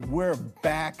we're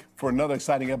back for another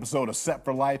exciting episode of Set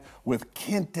for Life with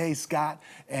Kente Scott.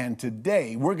 And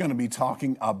today we're going to be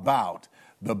talking about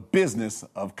the business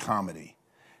of comedy.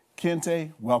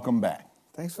 Kente, welcome back.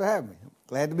 Thanks for having me.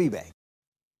 Glad to be back.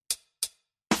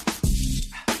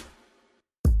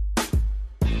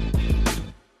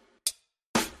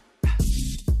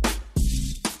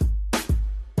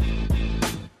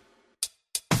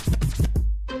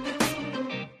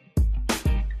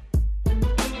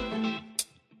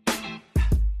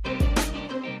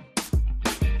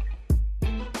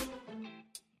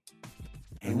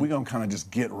 We're going to kind of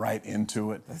just get right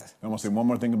into it. I want to say one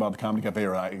more thing about the Comedy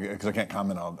Cafe, because I can't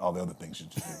comment on all the other things you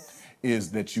just did,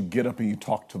 is that you get up and you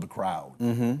talk to the crowd.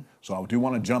 Mm-hmm. So I do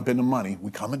want to jump into money.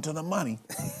 We come into the money,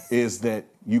 is that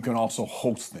you can also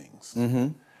host things. Mm-hmm.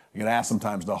 You get asked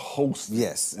sometimes to host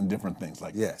and different things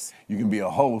like that. You can be a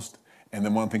host, and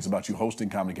then one of the things about you hosting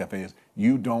Comedy Cafe is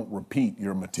you don't repeat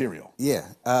your material. Yeah.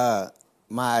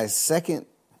 The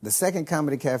second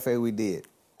Comedy Cafe we did,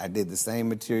 I did the same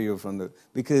material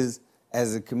because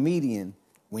as a comedian,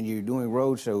 when you're doing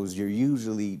road shows, you're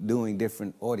usually doing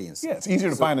different audiences. Yeah, it's easier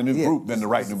to find a new group than to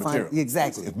write new material.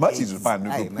 Exactly. It's much easier to find a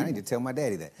new group. Man, I need to tell my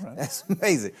daddy that. Right. That's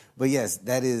amazing. But yes,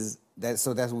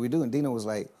 so that's what we do. And Dino was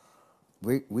like,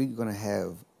 we're going to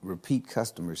have repeat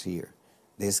customers here.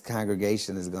 This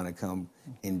congregation is going to come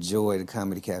enjoy the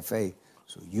Comedy Cafe.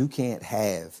 So you can't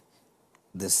have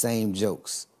the same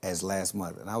jokes as last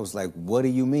month. And I was like, what do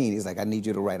you mean? He's like, I need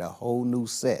you to write a whole new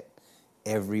set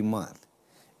every month.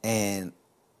 And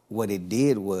what it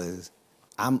did was,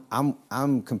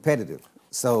 I'm competitive.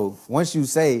 So once you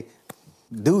say,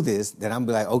 do this, then I'm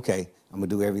be like, okay, I'm gonna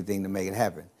do everything to make it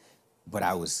happen. But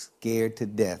I was scared to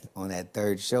death on that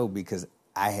third show because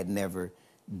I had never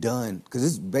done, because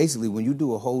it's basically when you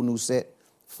do a whole new set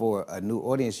for a new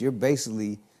audience, you're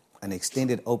basically an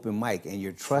extended open mic, and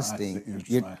you're trusting,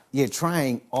 you're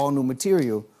trying all new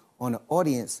material on the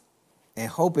audience and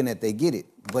hoping that they get it.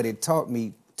 But it taught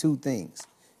me two things.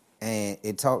 And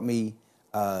it taught me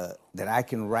that I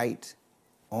can write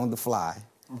on the fly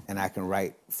and I can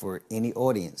write for any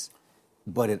audience.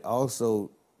 But it also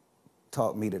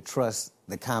taught me to trust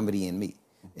the comedy in me.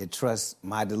 It trusts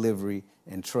my delivery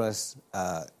and trusts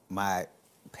my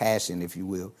passion, if you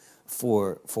will,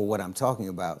 for what I'm talking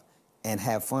about, and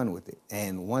have fun with it.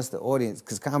 And once the audience,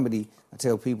 because comedy, I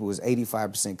tell people, is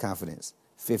 85% confidence,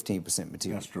 15%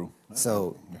 material. That's true.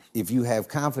 So if you have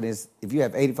confidence, if you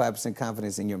have 85%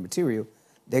 confidence in your material,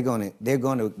 they're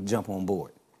gonna jump on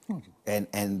board,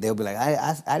 and they'll be like,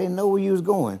 I didn't know where you was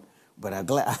going, but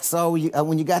I saw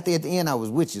when you got there at the end, I was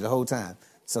with you the whole time.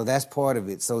 So that's part of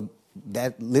it. So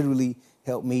that literally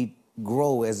helped me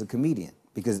grow as a comedian,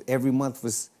 because every month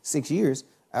for 6 years,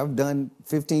 I've done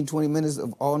 15, 20 minutes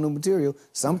of all new material,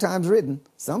 sometimes written,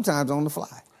 sometimes on the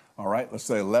fly. All right, let's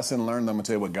say a lesson learned. I'm going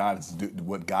to tell you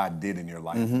what God did in your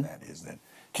life. Mm-hmm. That is that.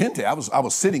 Kente, I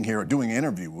was sitting here doing an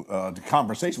interview,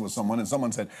 conversation with someone, and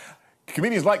someone said,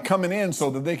 comedians like coming in so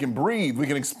that they can breathe, we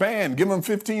can expand, give them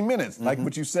 15 minutes, like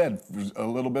what you said a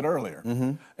little bit earlier.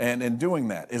 Mm-hmm. And doing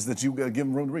that is that you got to give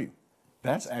them room to breathe.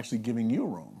 That's actually giving you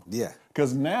room. Yeah.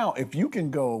 Because now, if you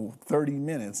can go 30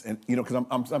 minutes, and because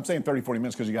I'm saying 30, 40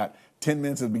 minutes because you got 10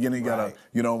 minutes at the beginning, you got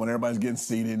to, when everybody's getting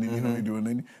seated, and you're doing,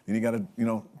 then you got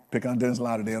to, pick on Dennis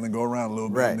Lauderdale and go around a little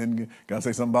bit, and then got to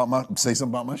say something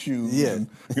about my shoes. Yeah. And,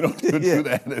 do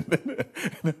that.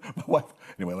 And my wife,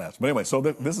 anyway, laughs. But anyway, so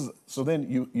then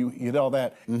you hit all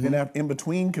that. Mm-hmm. Then in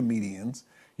between comedians,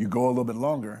 you go a little bit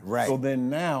longer. Right. So then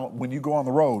now, when you go on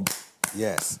the road.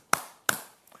 Yes.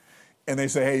 And they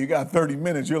say, hey, you got 30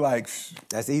 minutes. You're like,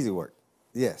 that's easy work.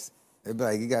 Yes. They'd be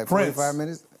like, you got 45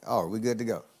 minutes? Oh, we're good to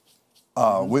go.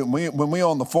 When we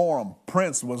on the forum,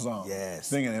 Prince was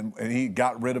singing, and he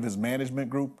got rid of his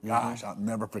management group. Gosh, I'll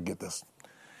never forget this.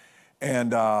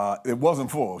 And it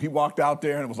wasn't full. He walked out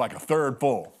there, and it was like a third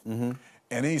full. Mm-hmm.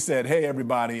 And he said, hey,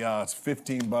 everybody, it's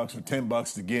 $15 or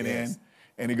 $10 to get in.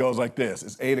 And he goes like this.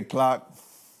 It's 8 o'clock.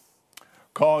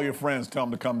 Call your friends. Tell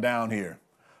them to come down here.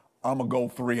 I'm going to go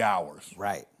 3 hours.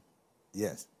 Right.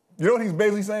 Yes. You know what he's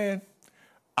basically saying?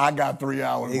 I got 3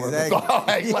 hours exactly.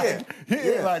 worth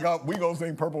of like we going to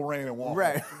sing Purple Rain and walk.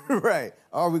 Right.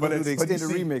 Or we going to do the extended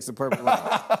remix of Purple Rain.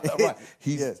 Right.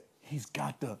 He's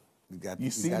got the,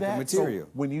 you see that? The material.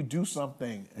 So when you do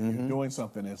something and you're doing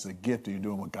something, it's a gift, and you're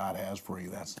doing what God has for you,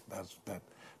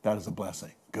 that is a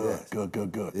blessing. Good.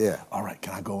 Yeah. All right,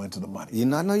 can I go into the money?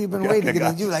 I know you've been waiting to get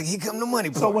into you. Like, here come the money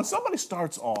part. So when somebody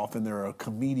starts off and they're a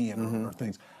comedian or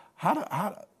things,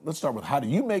 let's start with how do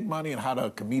you make money, and how do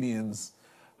comedians,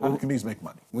 How do comedians make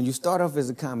money? When you start off as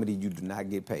a comedy, you do not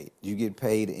get paid. You get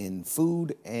paid in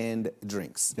food and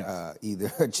drinks, Yes.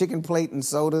 either a chicken plate and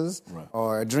sodas Right.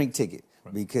 or a drink ticket,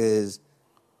 Right. because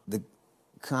the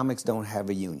comics don't have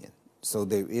a union. So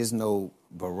there is no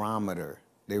barometer.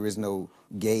 There is no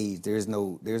gauge. There's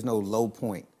no low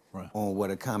point Right. on what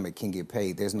a comic can get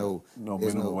paid. There's no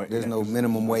minimum wage. There's Yeah, no 'cause-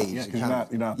 minimum wage. yeah, 'cause in you're not-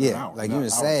 comics. you're not yeah, an hour. like You're you're in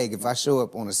not SAG. hours. If I show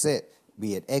up on a set,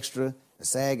 be it extra, a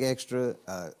SAG extra,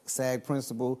 a SAG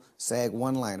principal, SAG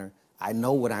one-liner, I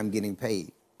know what I'm getting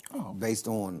paid based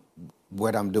on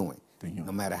what I'm doing.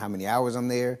 No matter how many hours I'm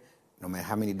there, no matter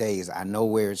how many days, I know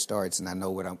where it starts and I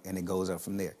know and it goes up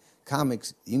from there.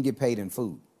 Comics, you can get paid in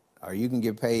food or you can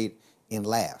get paid in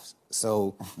laughs.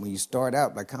 So when you start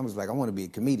out, like comics, like I want to be a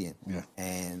comedian,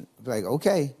 and like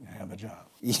okay, I have a job.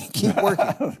 keep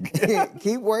working,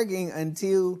 keep working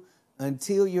until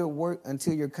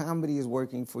your comedy is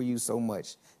working for you so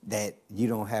much that you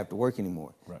don't have to work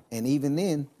anymore. Right. And even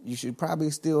then, you should probably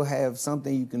still have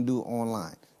something you can do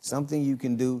online, something you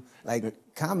can do like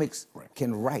comics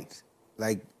can write.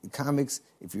 Like comics,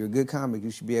 if you're a good comic,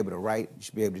 you should be able to write, you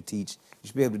should be able to teach, you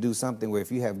should be able to do something where if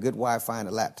you have good Wi-Fi and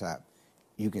a laptop,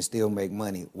 you can still make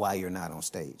money while you're not on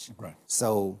stage. Right.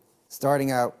 So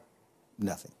starting out,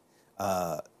 nothing.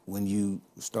 When you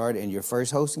start and your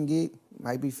first hosting gig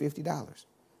might be $50.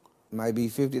 It might be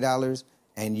 $50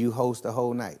 and you host the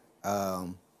whole night.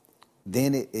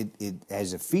 Then it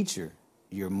as a feature,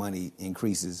 your money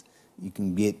increases. You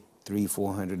can get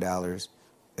 $300-400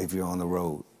 if you're on the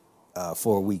road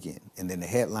for a weekend. And then the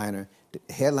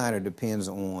headliner depends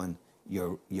on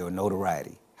your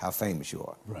notoriety, how famous you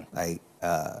are. Right. Like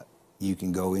you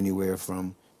can go anywhere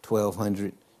from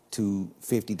 $1,200 to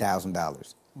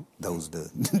 $50,000. Those the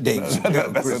Dave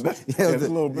Chappelle, that's a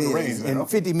little bit of range and now.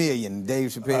 50 million Dave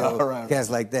Chappelle, Right. cats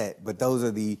like that. But those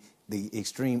are the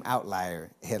extreme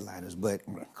outlier headliners. But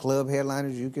club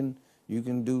headliners, you can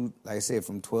do, like I said,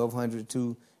 from $1,200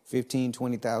 to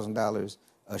 $15,000-20,000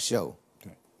 a show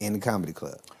in the comedy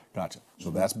club. Gotcha.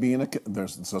 So that's being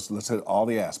so let's hit all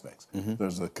the aspects.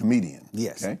 There's a comedian.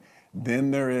 Yes. Okay.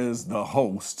 Then there is the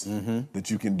host that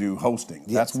you can do hosting.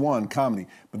 Yes. That's one, comedy.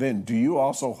 But then do you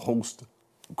also host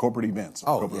corporate events?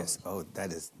 Oh, corporate yes. Oh,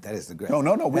 that is the great. No.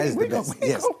 That We is the don't best.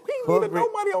 need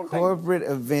nobody on tape. Corporate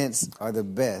events are the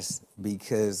best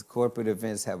because corporate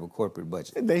events have a corporate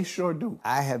budget. They sure do.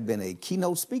 I have been a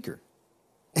keynote speaker.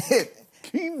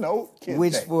 Keynote.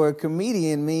 Which for a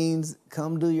comedian means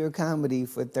come do your comedy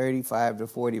for 35 to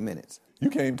 40 minutes. You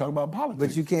can't even talk about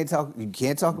politics. But you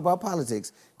can't talk about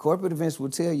politics. Corporate events will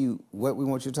tell you what we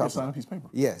want you to talk Just sign about. a piece of paper.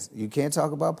 Yes, you can't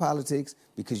talk about politics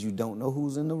because you don't know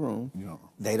who's in the room. You don't know.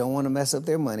 They don't want to mess up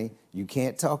their money. You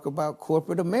can't talk about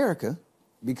corporate America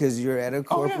because you're at a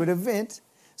corporate event.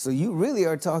 So you really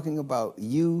are talking about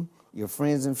you, your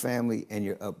friends and family, and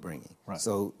your upbringing. Right.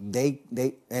 So they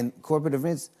and corporate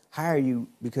events hire you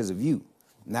because of you,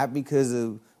 not because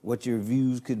of what your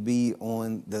views could be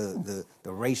on the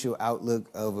racial outlook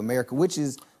of America, which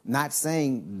is not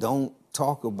saying don't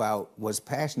talk about what's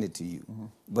passionate to you.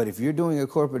 But if you're doing a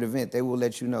corporate event, they will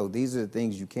let you know these are the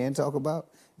things you can talk about,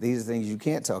 these are the things you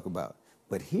can't talk about.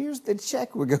 But here's the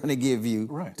check we're going to give you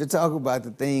to talk about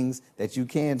the things that you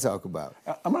can talk about.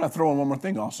 I'm going to throw in one more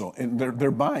thing also. And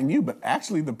they're buying you, but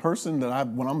actually the person that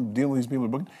when I'm dealing with these people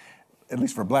booking, at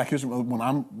least for Black History, when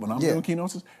I'm doing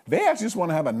keynotes, they actually just want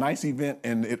to have a nice event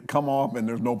and it come off and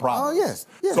there's no problem. Oh, yes.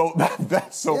 So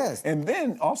that's so. Yes. And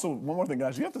then also one more thing,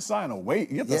 guys, you have to sign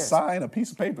to sign a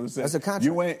piece of paper that says That's a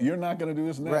contract. you're not going to do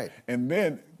this and that. Right. And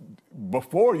then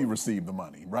before you receive the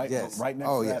money, right? Yes. Right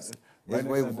next to that. Yes. Right It's next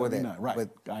way to before that. Right.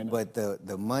 But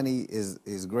the money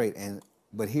is great.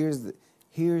 But here's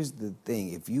the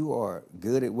thing. If you are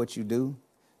good at what you do,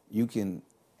 you can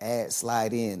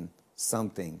slide in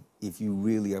something if you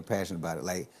really are passionate about it.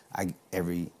 Like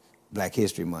every Black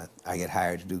History Month, I get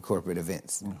hired to do corporate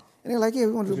events. And they're like, yeah,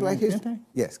 we want to do Black History.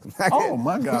 Yes. Oh,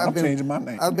 my God. I'm changing my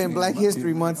name. I've been Black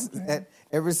History Months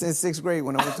ever since 6th grade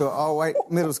when I went to an all-white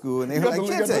middle school. And they were like,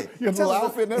 Kente. You have the little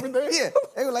outfit and everything? Yeah.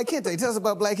 They were like, Kente, tell us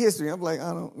about Black History. I'm like,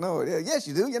 I don't know. Yeah, yes,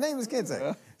 you do. Your name is Kente.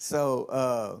 Yeah.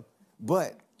 So,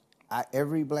 but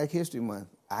every Black History Month,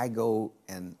 I go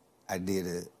and I did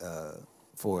it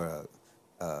for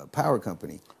a power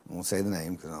company. I won't say the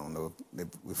name because I don't know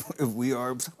if we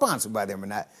are sponsored by them or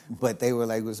not. But they were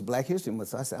like, it was Black History Month.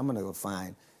 So I said, I'm going to go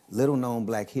find little known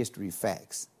Black history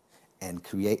facts and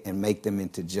create and make them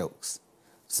into jokes.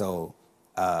 So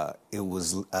it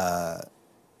was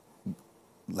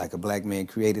like a black man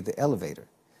created the elevator.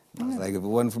 I was like, if it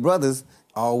wasn't for brothers,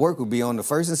 all work would be on the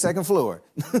first and second floor.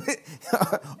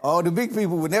 All the big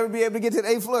people would never be able to get to the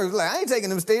 8th floor. It was like, I ain't taking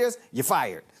them stairs. You're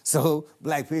fired. So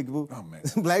black people,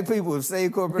 black people have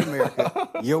saved corporate America.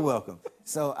 You're welcome.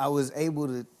 So I was able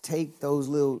to take those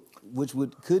little, which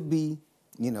could be,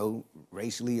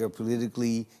 racially or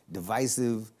politically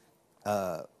divisive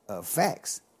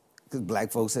facts, because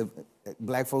black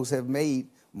folks have made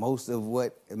most of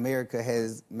what America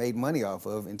has made money off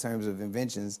of in terms of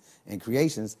inventions and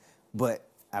creations, but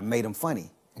I made them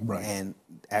funny. Right. And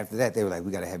after that, they were like,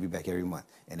 we got to have you back every month.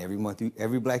 And every month,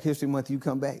 every Black History Month you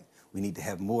come back, we need to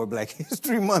have more Black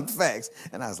History Month facts.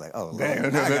 And I was like, oh, dang,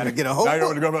 Lord, now I got to get a whole now you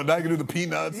can do the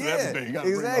peanuts and everything. You gotta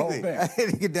exactly. Bring the whole thing. I had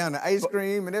to get down to ice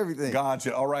cream and everything.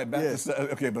 Gotcha. All right, back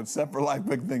to, but separate life,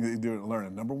 big thing that you do in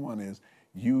learning. Number one is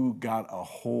you got a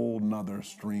whole nother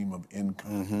stream of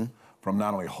income from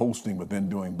not only hosting, but then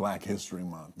doing Black History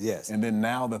Month. Yes. And then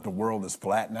now that the world is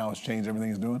flat, now it's changed everything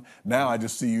it's doing, now I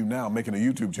just see you now making a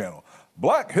YouTube channel.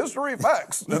 Black History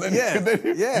Facts. And then,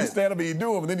 you stand up and you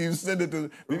do them, and then you send it to,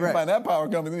 then you find that power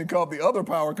company, then you call up the other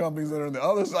power companies that are on the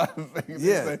other side of things.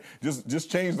 Yeah.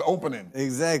 Just change the opening.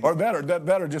 Exactly. Or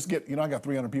better, just get, I got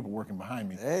 300 people working behind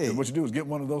me. Hey. What you do is get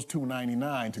one of those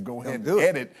 $2.99 to go ahead and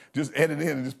edit. Just edit in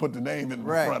and just put the name in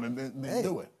front and then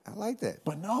do it. I like that.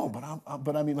 But no,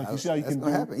 but I mean, like you see how you can do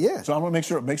happen. Yeah. So I want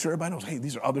to make sure everybody knows, hey,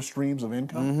 these are other streams of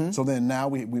income. So then now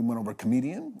we went over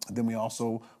comedian, then we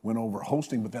also went over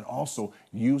hosting, but then also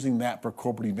using that for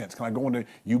corporate events. Can I go into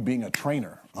you being a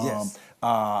trainer? Yes.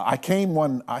 I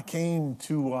came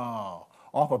to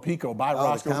off of Pico by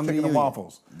Roscoe's Chicken and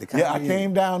Waffles. I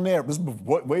came down there. This was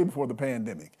way before the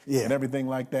pandemic and everything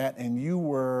like that. And you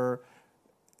were.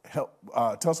 Tell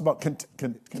us about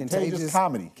Contagious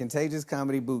Comedy. Contagious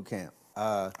Comedy Boot Camp.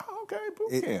 Okay,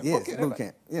 boot camp. Yes, boot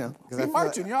camp. We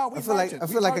marching, y'all. I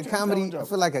feel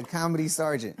like a comedy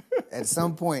sergeant. At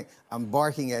some point, I'm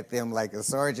barking at them like a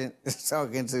sergeant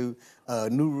talking to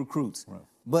new recruits. Right.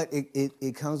 But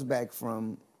it comes back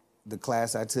from the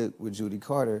class I took with Judy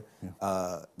Carter,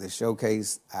 the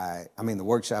showcase. The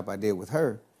workshop I did with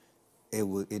her.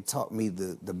 It taught me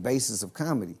the basis of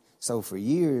comedy. So for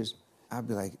years, I'd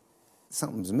be like,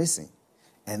 something's missing.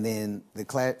 And then the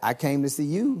class, I came to see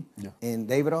you in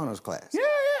David Arnold's class.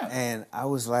 Yeah. And I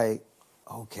was like,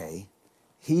 okay,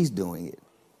 he's doing it.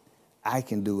 I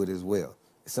can do it as well.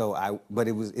 So but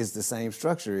it's the same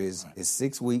structure. It's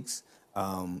 6 weeks.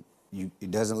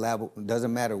 It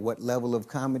doesn't matter what level of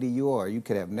comedy you are. You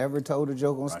could have never told a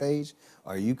joke on stage,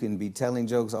 or you can be telling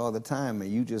jokes all the time, and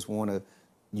you just want to.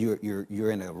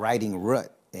 You're in a writing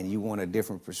rut, and you want a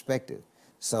different perspective.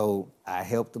 So I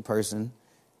help the person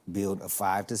build a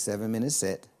 5 to 7 minute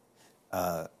set.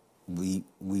 We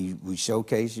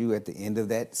showcase you at the end of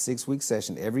that 6 week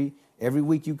session. Every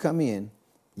week you come in,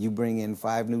 you bring in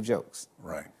 5 new jokes.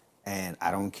 Right. And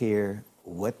I don't care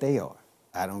what they are.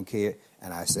 I don't care.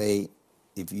 And I say,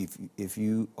 if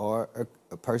you are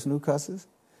a person who cusses,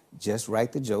 just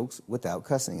write the jokes without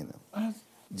cussing in them.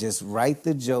 Just write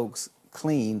the jokes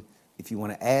clean. If you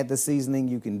want to add the seasoning,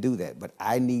 you can do that. But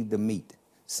I need the meat.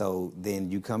 So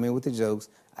then you come in with the jokes.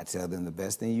 I tell them the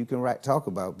best thing you can talk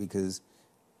about, because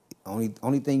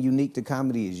only thing unique to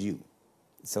comedy is you.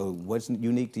 So what's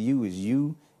unique to you is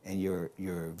you and your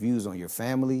views on your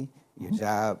family, your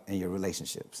job, and your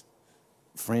relationships,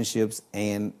 friendships,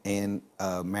 and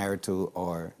marital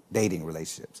or dating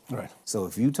relationships. Right. So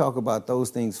if you talk about those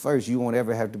things first, you won't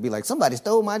ever have to be like, somebody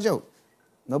stole my joke.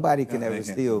 Nobody can ever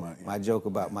steal my joke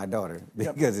about my daughter,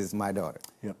 because it's my daughter.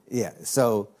 Yep. Yeah.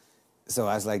 So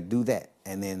I was like, do that.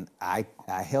 And then I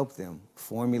help them,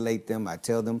 formulate them. I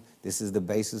tell them this is the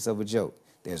basis of a joke.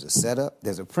 There's a setup,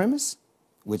 there's a premise,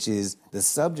 which is the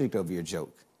subject of your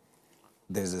joke.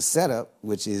 There's a setup,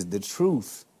 which is the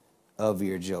truth of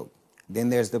your joke. Then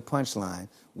there's the punchline,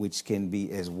 which can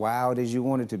be as wild as you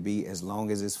want it to be, as long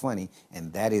as it's funny.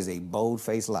 And that is a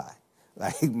bold-faced lie.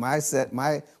 Like my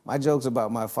jokes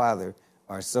about my father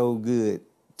are so good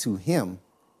to him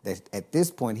that at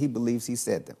this point he believes he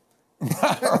said them.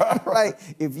 Right?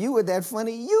 If you were that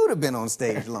funny, you'd have been on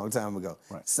stage a long time ago.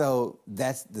 Right. So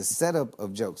that's the setup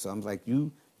of jokes. So I'm like,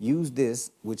 you use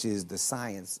this, which is the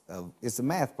science of, it's a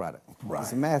math product. Right.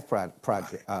 It's a math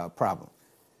problem.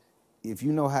 If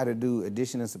you know how to do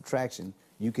addition and subtraction,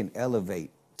 you can elevate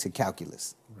to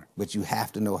calculus. Right. But you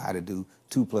have to know how to do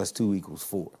 2 + 2 =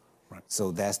 4. Right.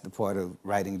 So that's the part of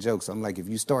writing jokes. I'm like, if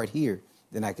you start here,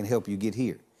 then I can help you get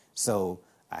here. So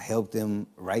I help them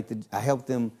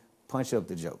punch up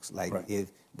the jokes. Like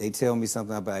if they tell me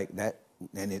something about that,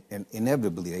 and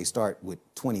inevitably they start with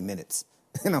 20 minutes.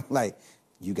 And I'm like,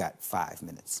 you got 5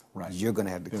 minutes. Right. You're going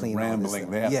to have to They're clean rambling.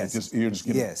 all They this have up. to just, you're just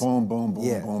getting boom, boom,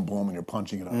 boom, boom, boom, and you're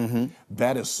punching it up.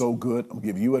 That is so good. I'm going to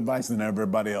give you advice and then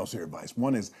everybody else here advice.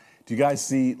 One is, do you guys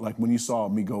see, like when you saw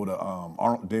me go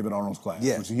to David Arnold's class,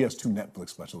 Yeah. which he has 2 Netflix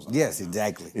specials on Yes, right now,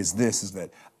 exactly. is that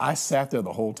I sat there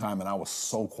the whole time and I was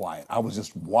so quiet. I was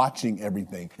just watching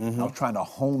everything. I was trying to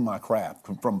hone my craft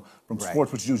from Right.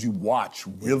 sports, which is you watch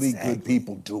really Exactly. good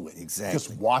people do it. Exactly.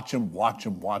 Just watch them.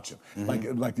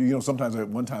 Like you know, sometimes at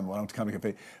one time when I went to Comedy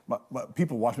Cafe, my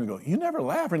people watch me and go, "You never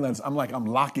laugh." I'm like, I'm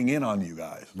locking in on you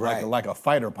guys, Right. like a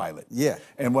fighter pilot. Yeah.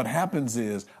 And what happens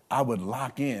is I would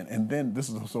lock in, and then this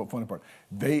is the so funny part.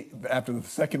 After the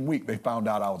second week, they found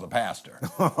out I was a pastor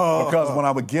because when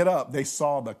I would get up, they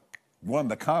saw the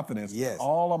confidence. Yes.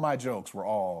 All of my jokes were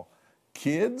all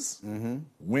kids,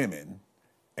 women,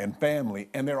 and family,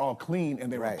 and they're all clean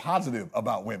and they were Right. positive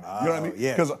about women. You know what I mean?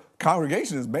 yeah. Because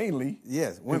congregation is mainly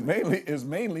women. is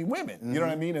mainly women. You know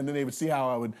what I mean? And then they would see how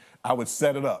I would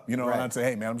set it up. You know, Right. and I'd say,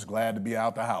 "Hey man, I'm just glad to be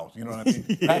out the house." You know what I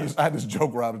mean? I had this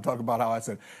joke where I would talk about how I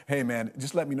said, "Hey man,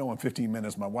 just let me know in 15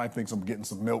 minutes. My wife thinks I'm getting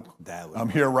some milk. I'm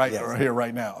here right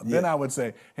now." And then I would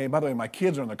say, "Hey, by the way, my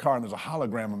kids are in the car and there's a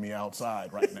hologram of me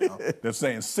outside right now that's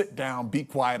saying, 'Sit down, be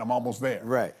quiet, I'm almost there.'"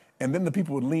 Right. And then the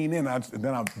people would lean in, and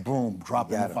then I'd boom,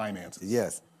 drop in the finances.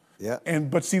 Yes. Yeah.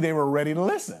 But see, they were ready to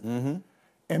listen.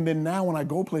 And then now when I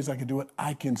go places I can do it,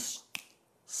 I can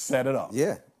set it up.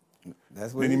 Yeah.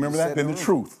 That's what Then you remember that? Then the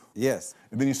truth. Yes.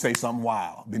 And then you say something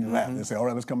wild. Then you laugh and say, "All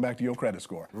right, let's come back to your credit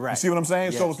score." Right. You see what I'm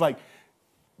saying? Yes. So it's like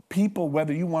people,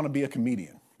 whether you want to be a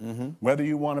comedian, whether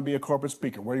you want to be a corporate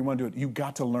speaker, where you want to do it, you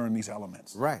got to learn these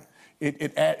elements. Right.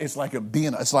 It's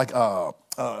like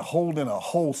holding a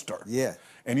holster. Yeah.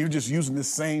 And you're just using the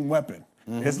same weapon.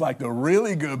 It's like the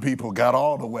really good people got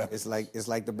all the weapons. It's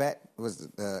like the bat was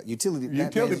utility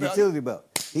Utility belt. utility belt.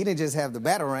 He didn't just have the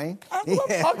batarang. He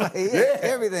had Yeah.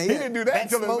 everything. He didn't do that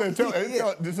bat smoke.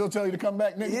 until tell you to come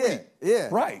back next week. Yeah.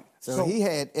 Right. So he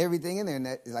had everything in there, and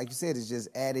that, like you said, is just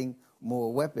adding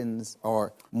more weapons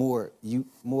or more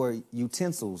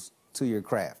utensils to your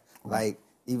craft. Right. Like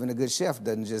even a good chef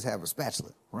doesn't just have a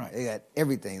spatula. Right. They got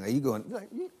everything. Like you going, like,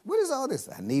 what is all this?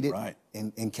 I need it. Right.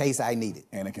 In case I need it.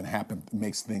 And it can happen.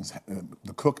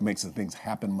 The cook makes the things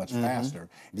happen much faster.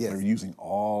 Yes. They're using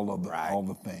all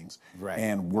the things Right.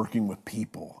 and working with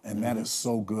people, and that is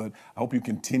so good. I hope you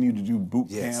continue to do boot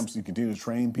Yes. camps. You continue to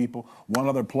train people. One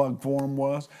other plug for them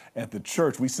was at the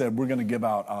church. We said we're going to give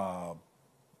out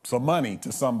some money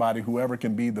to somebody, whoever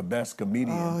can be the best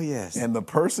comedian. Oh, yes. And the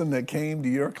person that came to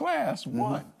your class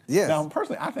won. Yes. Now,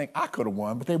 personally, I think I could have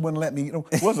won, but they wouldn't let me. You know,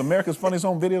 was America's Funniest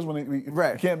Home Videos when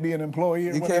Right. you can't be an employee?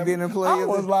 Or You whatever. can't be an employee I of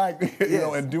was the- like, you Yes.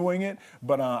 know, and doing it.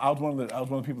 But I was one of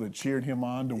the people that cheered him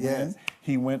on to Yes. win.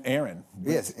 He went. Aaron.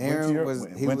 Yes, Aaron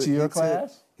went to your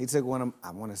class. He took one of, I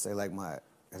want to say like I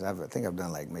think I've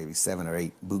done like maybe 7 or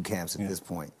 8 boot camps at this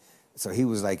point. So he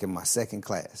was like in my second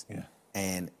class. Yeah.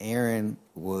 And Aaron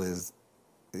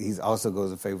he also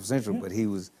goes to Faithful Central, but he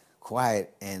was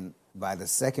quiet. And by the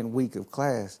second week of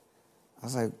class, I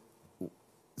was like,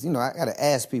 you know, I got to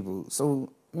ask people,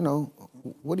 so, you know,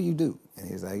 what do you do? And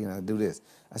he's like, you know, I do this.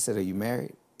 I said, are you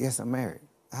married? Yes, I'm married.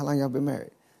 How long y'all been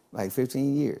married? Like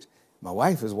 15 years. My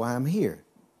wife is why I'm here.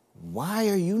 Why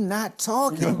are you not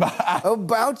talking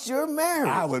about your marriage?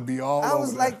 I would be all I over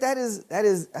was like, that is,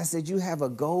 I said, you have a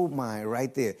gold mine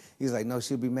right there. He was like, no,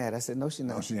 she'll be mad. I said, no, she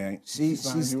not. No, she ain't. She She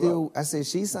signed you still, I said,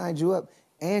 she signed you up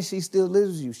and she still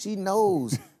lives with you. She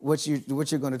knows what you're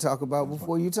going to talk about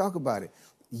before you talk about it.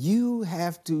 You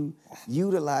have to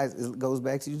utilize, it goes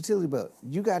back to utility belt.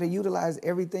 You got to utilize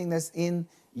everything that's in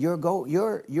your goal.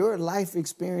 Your life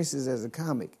experiences as a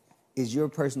comic is your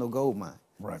personal gold mine.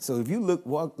 Right. So if you look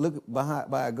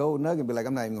behind by a gold nugget and be like,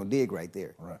 I'm not even gonna dig right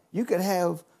there. Right. You could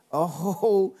have a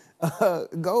whole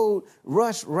gold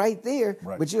rush right there,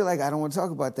 Right. but you're like, I don't want to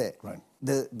talk about that. Right.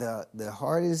 The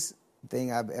hardest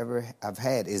thing I've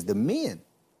had is the men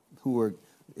who are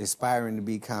aspiring to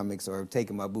be comics or have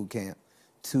taken my boot camp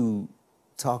to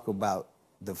talk about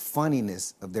the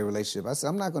funniness of their relationship. I said,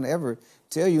 I'm not going to ever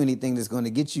tell you anything that's going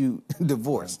to get you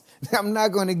divorced. I'm not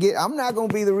going to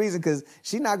be the reason because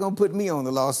she's not going to put me on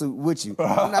the lawsuit with you.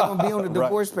 I'm not going to be on the Right.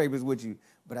 divorce papers with you.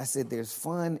 But I said, there's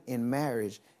fun in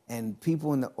marriage, and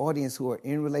people in the audience who are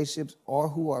in relationships or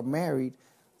who are married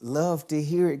love to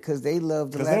hear it because they love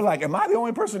to laugh. Because they're like, am I the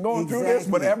only person going through this?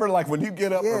 Exactly. Whatever, like when you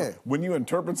get up, Yeah. or when you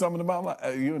interpret something about,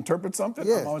 something,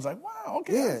 Yeah. I'm always like, wow,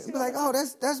 okay. I Yeah, see be like, that.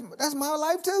 oh, that's my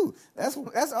life too.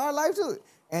 That's our life too.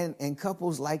 And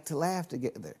couples like to laugh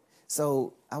together.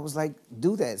 So I was like,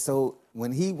 do that. So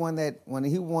when he won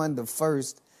the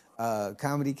first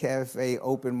Comedy Cafe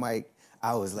open mic,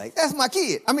 I was like, that's my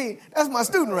kid. I mean, that's my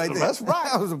student right there. That's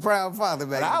right. I was a proud father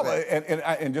back then.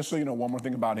 And just so you know, one more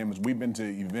thing about him is we've been to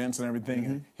events and everything,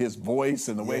 and his voice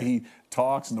and the way he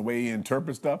talks and the way he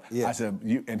interprets stuff. Yeah. I said,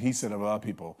 and he said a lot of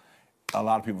people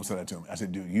said that to him. I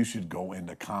said, dude, you should go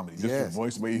into comedy. Just your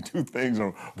voice, the way you do things,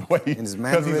 or the way because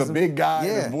he's a big guy,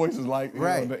 and his voice is like,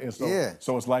 right. And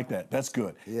so it's like that. That's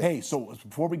good. Yeah. Hey, so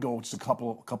before we go, just a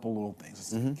couple little things.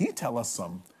 Can you tell us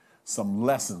some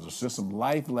lessons, or just some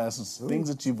life lessons, things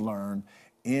that you've learned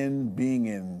in being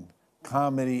in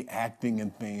comedy, acting,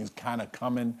 and things, kind of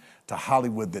coming to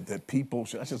Hollywood that people,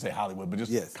 I should say Hollywood, but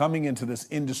just coming into this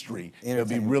industry, it'll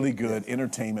be really good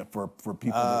entertainment for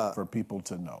people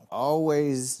to know.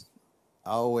 Always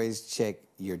check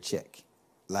your check.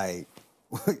 Like,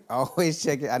 always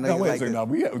check it. I know no, you wait like a second. Now,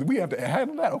 we have to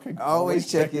handle that. Okay.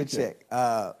 Always check your check.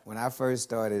 When I first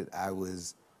started, I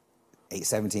was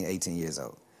 17, 18 years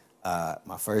old.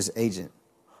 My first agent,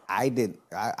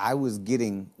 I was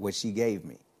getting what she gave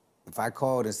me. If I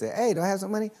called and said, hey, do I have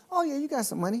some money? Oh, yeah, you got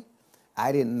some money.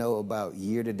 I didn't know about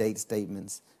year-to-date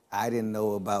statements. I didn't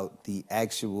know about the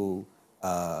actual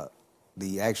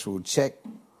check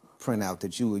printout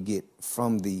that you would get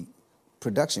from the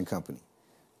production company.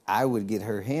 I would get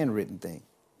her handwritten thing.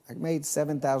 I made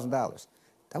 $7,000.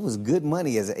 That was good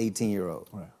money as an 18-year-old.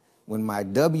 Right. When my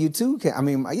W-2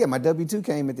 came, my W-2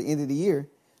 came at the end of the year,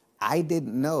 I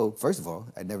didn't know, first of all,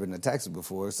 I'd never done taxes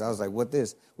before, so I was like, what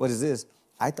is this?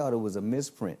 I thought it was a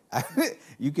misprint.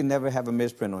 You can never have a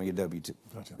misprint on your W-2.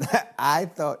 Gotcha. I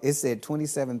thought it said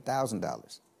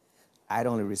 $27,000. I'd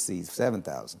only received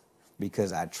 $7,000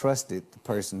 because I trusted the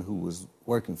person who was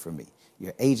working for me.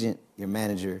 Your agent, your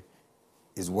manager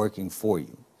is working for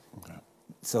you. Okay.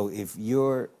 So if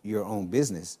you're your own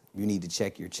business, you need to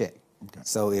check your check. Okay.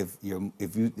 So if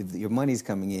your money's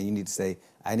coming in, you need to say,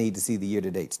 I need to see the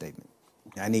year-to-date statement.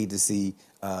 I need to see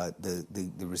the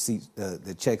receipts,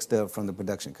 the check stub from the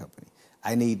production company.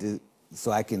 I need to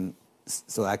so I can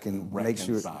make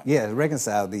sure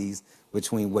reconcile these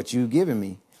between what you've given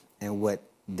me and what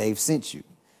they've sent you.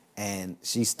 And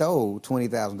she stole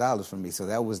 $20,000 from me. So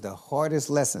that was the hardest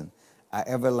lesson I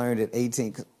ever learned at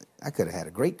 18. I could have had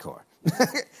a great car.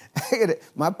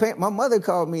 My mother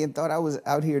called me and thought I was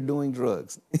out here doing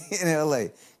drugs in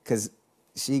L.A. because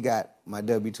she got my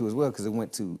W-2 as well because it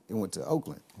went to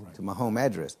Oakland, right, to my home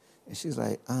address. And she was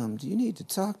like, do you need to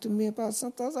talk to me about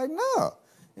something? I was like, no.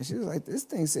 And she was like, this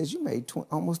thing says you made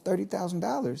almost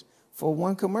 $30,000 for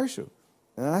one commercial.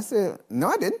 And I said, no,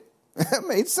 I didn't. I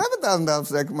made $7,000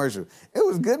 for that commercial. It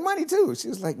was good money, too. She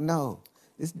was like, no,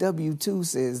 this W-2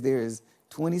 says there's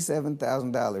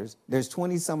 $27,000. There's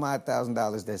 20-some-odd thousand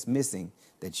dollars that's missing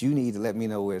that you need to let me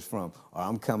know where it's from, or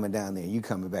I'm coming down there and you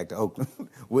coming back to Oakland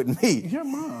with me. Your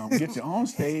mom gets you on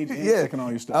stage and checking all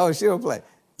your stuff. Oh, she'll play.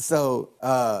 So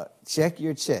check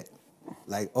your check.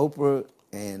 Like Oprah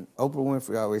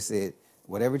Winfrey always said,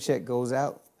 whatever check goes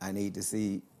out, I need to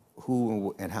see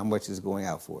who and how much is going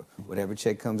out for. Whatever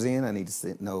check comes in, I need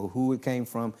to know who it came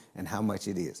from and how much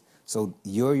it is. So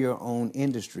you're your own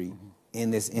industry in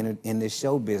this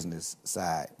show business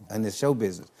side, in this show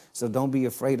business. So don't be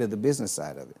afraid of the business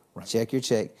side of it. Right. Check your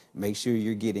check. Make sure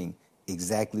you're getting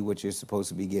exactly what you're supposed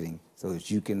to be getting so that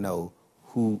you can know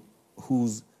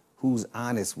who's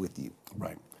honest with you.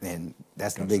 Right. And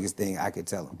that's the biggest thing I could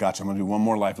tell them. Gotcha. I'm going to do one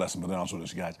more life lesson, but then also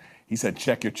this, guys. He said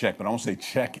check your check, but I want to say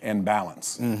check and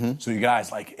balance. Mm-hmm. So you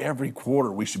guys, like every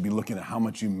quarter, we should be looking at how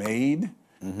much you made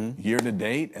year to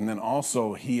date, and then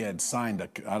also he had signed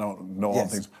I don't know all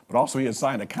things, but also he had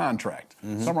signed a contract.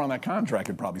 Somewhere on that contract,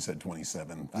 it probably said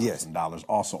 $27,000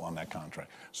 also on that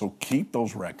contract. So keep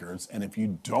those records, and if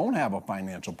you don't have a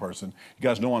financial person, you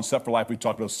guys know on Set for Life we've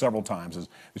talked about several times is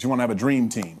that you want to have a dream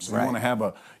team. So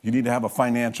you need to have a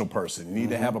financial person. You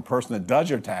need to have a person that does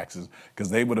your taxes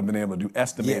because they would have been able to do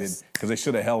estimated because they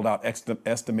should have held out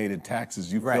estimated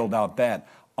taxes. You filled out that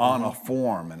on a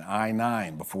form, an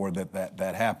I-9, before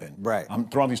that happened. Right. I'm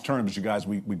throwing these terms, but you guys,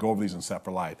 we go over these in Set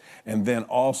for Life. And then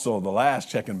also the last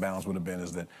check and balance would have been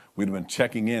is that we'd have been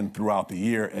checking in throughout the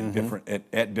year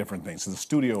at different things. So the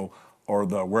studio or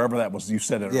wherever that was, you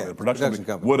said it earlier, the production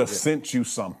company would have sent you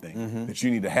something that you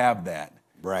need to have that.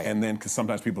 Right. And then, because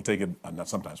sometimes people take it, not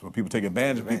sometimes, but people take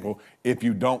advantage of people if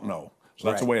you don't know. So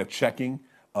that's a way of checking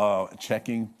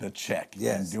the check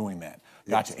and doing that.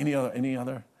 Gotcha. Any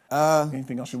other?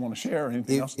 Anything else you want to share? Or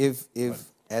anything else? If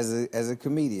as a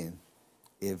comedian,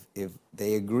 if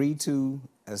they agree to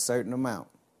a certain amount,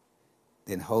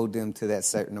 then hold them to that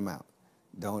certain amount.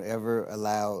 Don't ever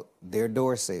allow their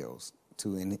door sales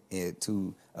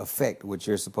to affect what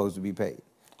you're supposed to be paid,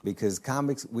 because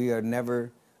comics, we are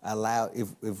never allowed.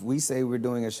 If we say we're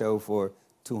doing a show for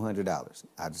 $200.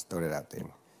 I just throw that out there.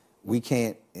 We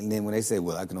can't, and then when they say,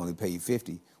 well, I can only pay you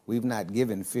 50, we've not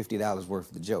given $50 worth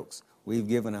of the jokes. We've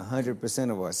given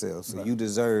 100% of ourselves, so you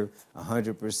deserve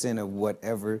 100% of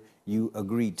whatever you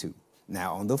agreed to.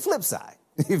 Now, on the flip side,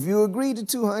 if you agree to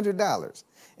 $200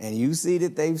 and you see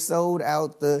that they've sold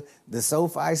out the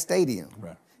SoFi Stadium,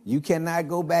 you cannot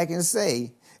go back and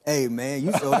say, hey, man,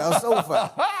 you sold out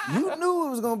SoFi. You knew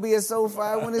it was going to be a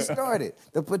SoFi when it started.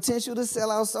 The potential to sell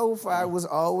out SoFi was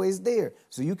always there.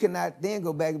 So you cannot then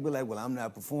go back and be like, well, I'm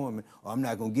not performing, or I'm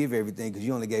not going to give everything because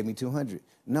you only gave me $200.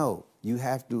 No, you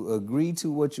have to agree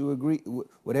to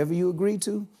whatever you agree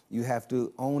to, you have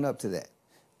to own up to that.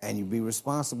 And you be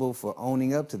responsible for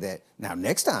owning up to that. Now,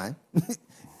 next time,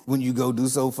 when you go do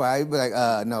SoFi, you be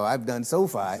like, no, I've done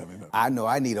SoFi. I know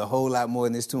I need a whole lot more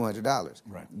than this $200.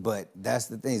 Right. But that's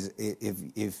the thing.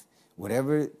 If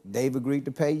whatever they've agreed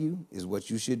to pay you is what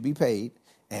you should be paid,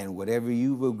 and whatever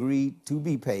you've agreed to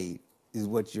be paid is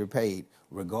what you're paid,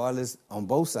 regardless on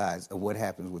both sides of what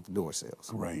happens with the door sales.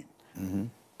 Great.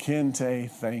 Kente,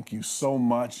 thank you so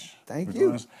much. Thank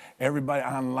you. Everybody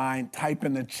online, type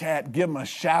in the chat, give him a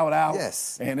shout out.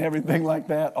 Yes. And everything like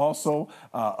that. Also,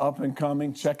 up and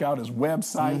coming, check out his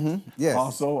website. Yes.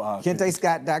 Also,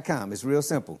 KenteScott.com. It's real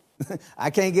simple. I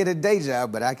can't get a day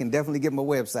job, but I can definitely get my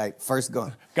website first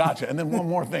going. Gotcha. And then one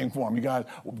more thing for him, you guys.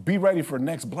 Be ready for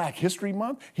next Black History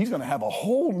Month. He's going to have a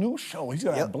whole new show. He's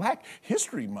going to have Black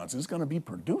History Month. It's going to be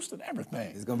produced and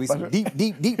everything. It's going to be some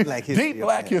deep Black history. Deep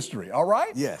Black history. All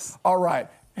right? Yes. All right.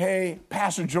 Hey,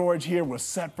 Pastor George here with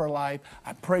Set for Life.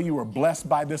 I pray you were blessed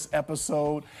by this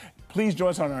episode. Please join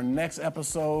us on our next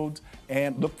episode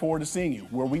and look forward to seeing you,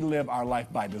 where we live our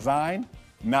life by design,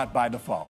 not by default.